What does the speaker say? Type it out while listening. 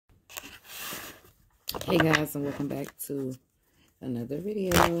Hey guys, and welcome back to another video.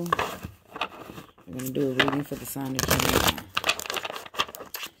 We're going to do a reading for the sign of Gemini.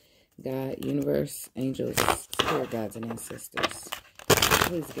 God, universe, angels, spirit guides, and ancestors.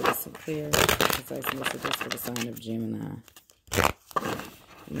 Please give us some clear, concise messages for the sign of Gemini.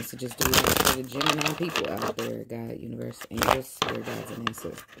 Messages do for the Gemini people out there. God, universe, angels, spirit guides, and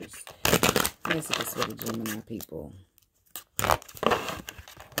ancestors. Messages for the Gemini people.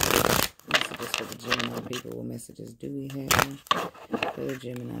 Messages for the Gemini people. What messages do we have for the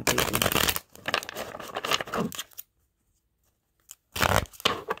Gemini people?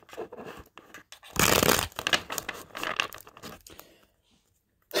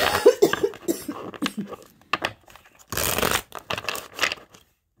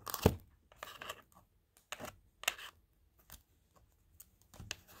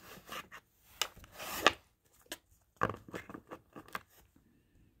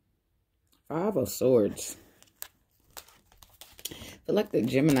 Five of Swords. I feel like the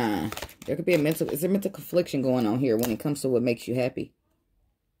Gemini, there could be is there mental confliction going on here when it comes to what makes you happy.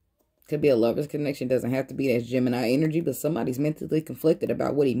 Could be a lover's connection. Doesn't have to be that Gemini energy, but somebody's mentally conflicted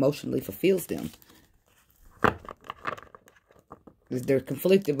about what emotionally fulfills them. They're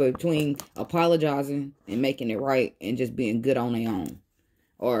conflicted between apologizing and making it right and just being good on their own.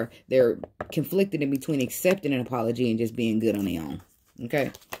 Or they're conflicted in between accepting an apology and just being good on their own.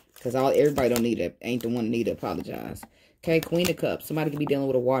 Okay? Because everybody don't need it. Ain't the one that need to apologize. Okay, Queen of Cups. Somebody could be dealing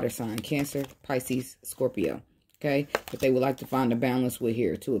with a water sign. Cancer, Pisces, Scorpio. Okay, but they would like to find a balance with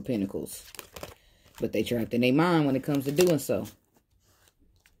here. Two of Pentacles. But they trapped in their mind when it comes to doing so.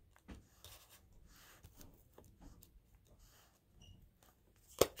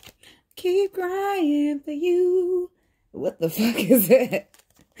 Keep crying for you. What the fuck is that?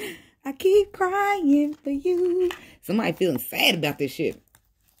 I keep crying for you. Somebody feeling sad about this shit.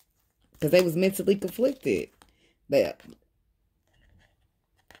 Because they was mentally conflicted.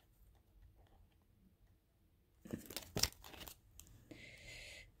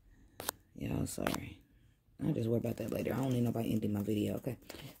 Y'all, sorry. I'll just worry about that later. I don't need nobody ending my video, okay?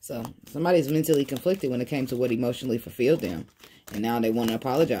 So, somebody's mentally conflicted when it came to what emotionally fulfilled them. And now they want to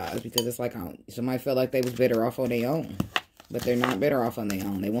apologize because it's like somebody felt like they was better off on their own. But they're not better off on their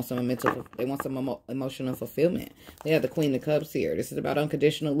own. They want some emotional fulfillment. They have the Queen of Cups here. This is about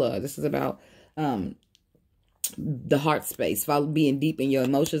unconditional love. This is about the heart space. Being deep in your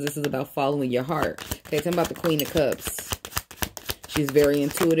emotions. This is about following your heart. Okay, tell me about the Queen of Cups. She's very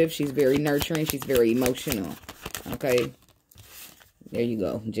intuitive. She's very nurturing. She's very emotional. Okay. There you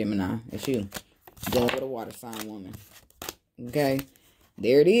go, Gemini. It's you. Dealing with a water sign woman. Okay.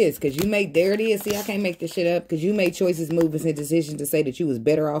 There it is. There it is. See, I can't make this shit up. Because you made choices, movements, and decisions to say that you was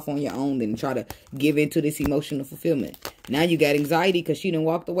better off on your own than try to give into this emotional fulfillment. Now you got anxiety because she done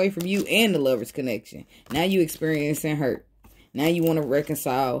walked away from you and the lover's connection. Now you experiencing hurt. Now you want to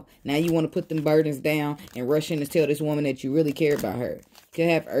reconcile. Now you want to put them burdens down and rush in to tell this woman that you really care about her. Could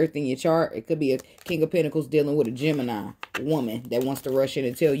have Earth in your chart. It could be a King of Pentacles dealing with a Gemini woman that wants to rush in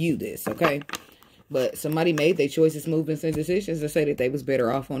and tell you this, okay? But somebody made their choices, movements, and decisions to say that they was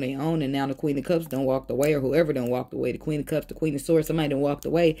better off on their own. And now the Queen of Cups done walked away, or whoever done walked away. The Queen of Cups, the Queen of Swords, somebody done walked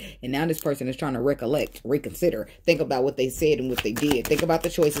away. And now this person is trying to recollect, reconsider. Think about what they said and what they did. Think about the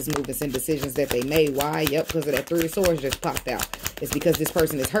choices, movements, and decisions that they made. Why? Yep, because of that Three of Swords just popped out. It's because this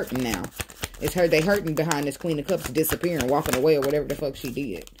person is hurting now. They hurting behind this Queen of Cups disappearing, walking away, or whatever the fuck she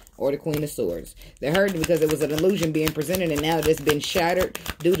did. Or the Queen of Swords. They're hurting because it was an illusion being presented, and now it's been shattered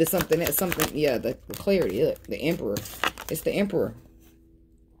due to something, yeah, the clarity. Look, the Emperor. It's the Emperor.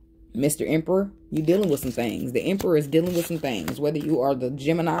 Mr. Emperor, you dealing with some things. The Emperor is dealing with some things. Whether you are the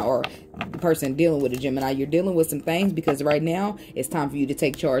Gemini or the person dealing with a Gemini, you're dealing with some things because right now it's time for you to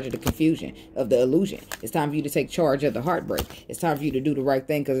take charge of the confusion, of the illusion. It's time for you to take charge of the heartbreak. It's time for you to do the right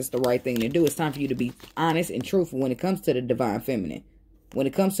thing because it's the right thing to do. It's time for you to be honest and truthful when it comes to the Divine Feminine. When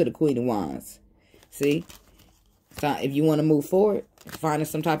it comes to the Queen of Wands. See? So if you want to move forward, finding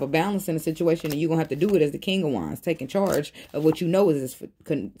some type of balance in a situation, and you're going to have to do it as the King of Wands, taking charge of what you know is this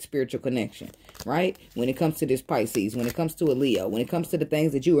spiritual connection, right? When it comes to this Pisces, when it comes to a Leo, when it comes to the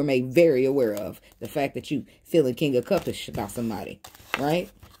things that you were made very aware of, the fact that you feeling King of Cups about somebody, right?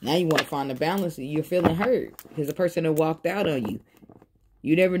 Now you want to find the balance, and you're feeling hurt because the person that walked out on you.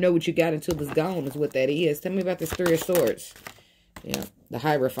 You never know what you got until it's gone is what that is. Tell me about this Three of Swords. Yeah, the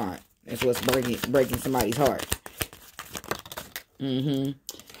Hierophant is what's breaking somebody's heart. And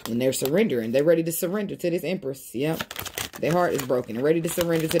they're surrendering. They're ready to surrender to this Empress. Yep. Their heart is broken. They're ready to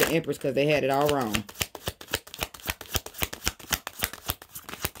surrender to the Empress because they had it all wrong.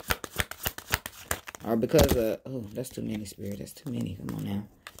 Or because of... Oh, that's too many, Spirit. That's too many. Come on now.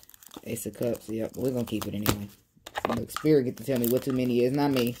 Ace of Cups. Yep, we're going to keep it anyway. Look, Spirit get to tell me what too many is,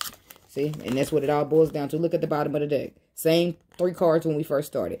 not me. See? And that's what it all boils down to. Look at the bottom of the deck. Same 3 cards when we first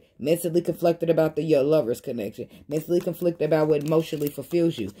started. Mentally conflicted about your lover's connection. Mentally conflicted about what emotionally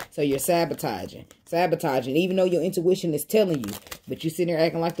fulfills you. So you're sabotaging. Sabotaging. Even though your intuition is telling you. But you sitting there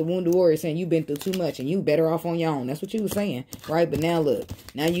acting like the wounded warrior saying you've been through too much and you better off on your own. That's what you were saying. Right? But now look.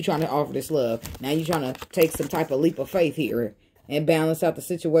 Now you trying to offer this love. Now you trying to take some type of leap of faith here. And balance out the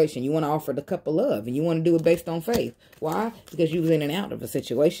situation. You want to offer the cup of love. And you want to do it based on faith. Why? Because you was in and out of a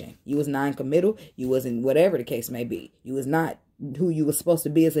situation. You was non-committal. You wasn't whatever the case may be. You was not who you were supposed to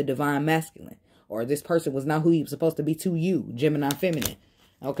be as a divine masculine. Or this person was not who he was supposed to be to you. Gemini feminine.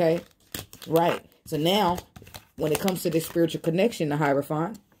 Okay? Right. So now, when it comes to this spiritual connection, the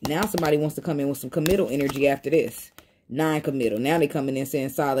Hierophant, now somebody wants to come in with some committal energy after this. Non-committal. Now they coming in saying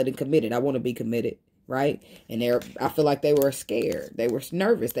solid and committed. I want to be committed. Right? And I feel like they were scared. They were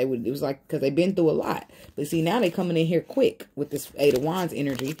nervous. It was like, because they've been through a lot. But see, now they coming in here quick with this 8 of Wands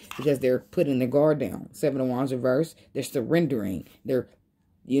energy because they're putting their guard down. 7 of Wands reverse. They're surrendering. They're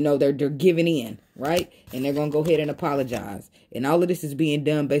giving in, right? And they're going to go ahead and apologize. And all of this is being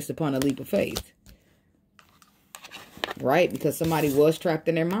done based upon a leap of faith. Right? Because somebody was trapped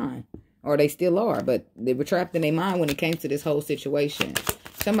in their mind. Or they still are. But they were trapped in their mind when it came to this whole situation.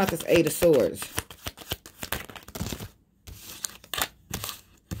 Talking about this 8 of Swords.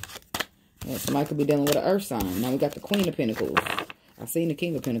 Yeah, somebody could be dealing with an earth sign. Now we got the Queen of Pentacles. I've seen the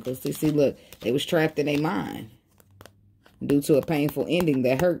King of Pentacles. See, look, they was trapped in their mind due to a painful ending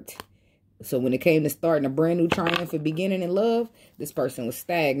that hurt. So when it came to starting a brand new triumphant beginning in love, this person was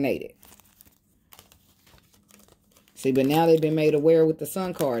stagnated. See, but now they've been made aware with the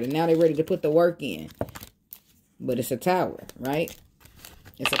Sun card, and now they're ready to put the work in. But it's a Tower, right?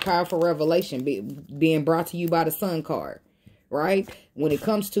 It's a powerful revelation being brought to you by the Sun card. Right? When it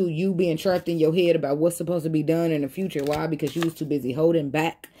comes to you being trapped in your head about what's supposed to be done in the future. Why? Because you was too busy holding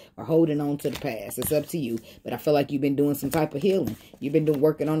back or holding on to the past. It's up to you. But I feel like you've been doing some type of healing. You've been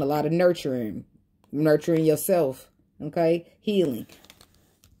working on a lot of nurturing. Nurturing yourself. Okay? Healing.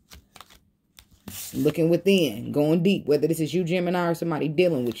 Looking within. Going deep. Whether this is you, Gemini, or somebody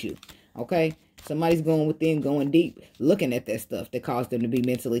dealing with you. Okay? Somebody's going within, going deep, looking at that stuff that caused them to be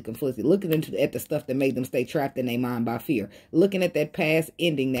mentally conflicted. Looking at the stuff that made them stay trapped in their mind by fear. Looking at that past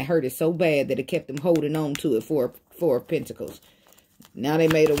ending that hurt it so bad that it kept them holding on to it for 4 of Pentacles. Now they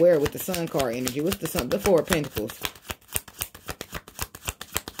made aware with the Sun card energy. What's the 4 of Pentacles?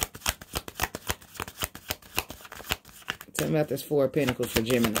 Tell me about this 4 of Pentacles for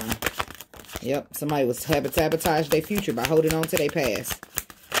Gemini. Yep, somebody was sabotage their future by holding on to their past.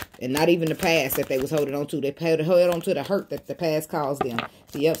 And not even the past that they was holding on to. They held on to the hurt that the past caused them.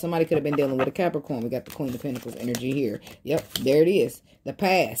 So, yep, somebody could have been dealing with a Capricorn. We got the Queen of Pentacles energy here. Yep, there it is. The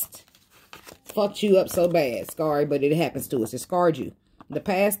past fucked you up so bad. Sorry, but it happens to us. It scarred you. The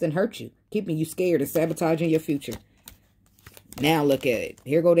past done hurt you. Keeping you scared and sabotaging your future. Now look at it.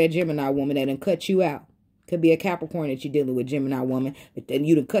 Here go that Gemini woman that done cut you out. Could be a Capricorn that you're dealing with, Gemini woman. But then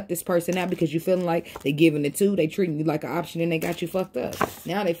you done cut this person out because you feeling like they giving it to. They treating you like an option and they got you fucked up.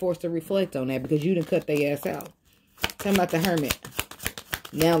 Now they forced to reflect on that because you done cut their ass out. Tell me about the Hermit.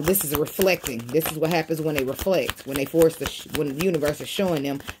 Now this is reflecting. This is what happens when they reflect. When they when the universe is showing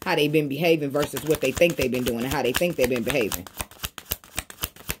them how they've been behaving versus what they think they've been doing and how they think they've been behaving.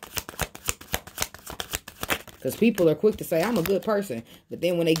 Because people are quick to say, I'm a good person. But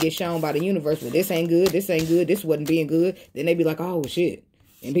then when they get shown by the universe, well, this ain't good, this wasn't being good. Then they be like, oh, shit.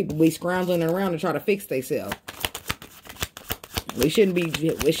 And people be scrounging around to try to fix themselves. It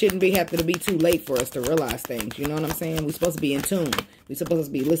shouldn't happen to be too late for us to realize things. You know what I'm saying? We're supposed to be in tune. We're supposed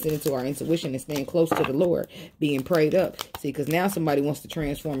to be listening to our intuition and staying close to the Lord. Being prayed up. See, because now somebody wants to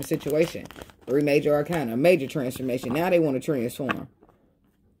transform a situation. 3 major arcana. Major transformation. Now they want to transform.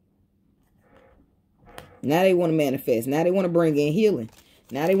 Now they want to manifest. Now they want to bring in healing.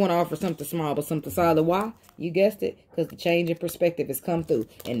 Now they want to offer something small but something solid. Why? You guessed it. Because the change in perspective has come through.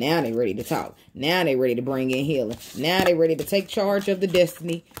 And now they're ready to talk. Now they're ready to bring in healing. Now they're ready to take charge of the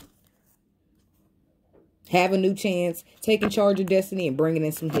destiny. Have a new chance. Taking charge of destiny and bringing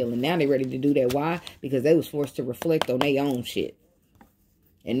in some healing. Now they're ready to do that. Why? Because they was forced to reflect on their own shit.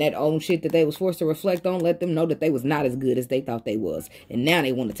 And that own shit that they was forced to reflect on let them know that they was not as good as they thought they was. And now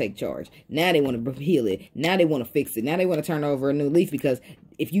they want to take charge. Now they want to heal it. Now they want to fix it. Now they want to turn over a new leaf. Because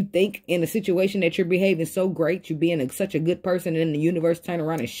if you think in a situation that you're behaving so great, you're being such a good person, and then the universe turn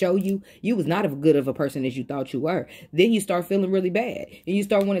around and show you was not as good of a person as you thought you were, then you start feeling really bad. And you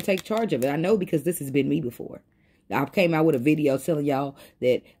start wanting to take charge of it. I know because this has been me before. I came out with a video telling y'all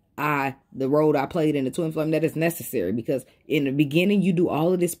that the road I played in the twin flame, that is necessary, because in the beginning you do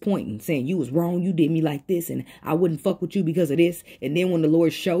all of this pointing, saying you was wrong, you did me like this, and I wouldn't fuck with you because of this. And then when the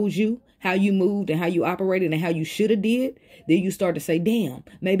Lord shows you how you moved and how you operated and how you should have did, then you start to say, damn,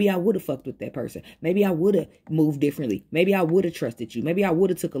 maybe I would have fucked with that person. Maybe I would have moved differently. Maybe I would have trusted you. Maybe I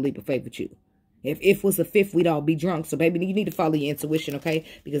would have took a leap of faith with you. If was a fifth, we'd all be drunk. So, baby, you need to follow your intuition, okay?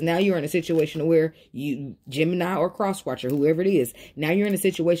 Because now you're in a situation where you, Gemini or cross-watcher, whoever it is, now you're in a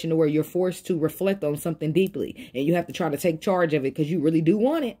situation where you're forced to reflect on something deeply. And you have to try to take charge of it because you really do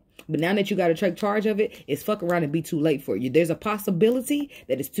want it. But now that you got to take charge of it, it's fuck around and be too late for you. There's a possibility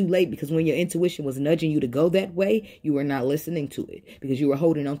that it's too late because when your intuition was nudging you to go that way, you were not listening to it because you were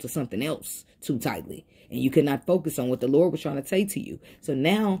holding on to something else too tightly. And you could not focus on what the Lord was trying to say to you. So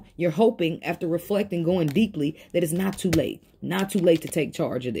now you're hoping, after reflecting, going deeply, that it's not too late. Not too late to take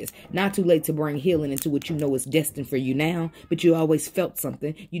charge of this. Not too late to bring healing into what you know is destined for you now. But you always felt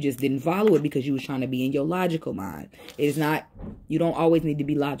something. You just didn't follow it because you was trying to be in your logical mind. It is not, you don't always need to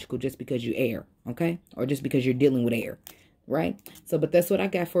be logical just because you air, okay? Or just because you're dealing with air, right? So, but that's what I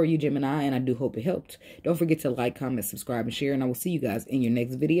got for you, Gemini, and I do hope it helped. Don't forget to like, comment, subscribe, and share, and I will see you guys in your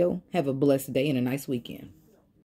next video. Have a blessed day and a nice weekend.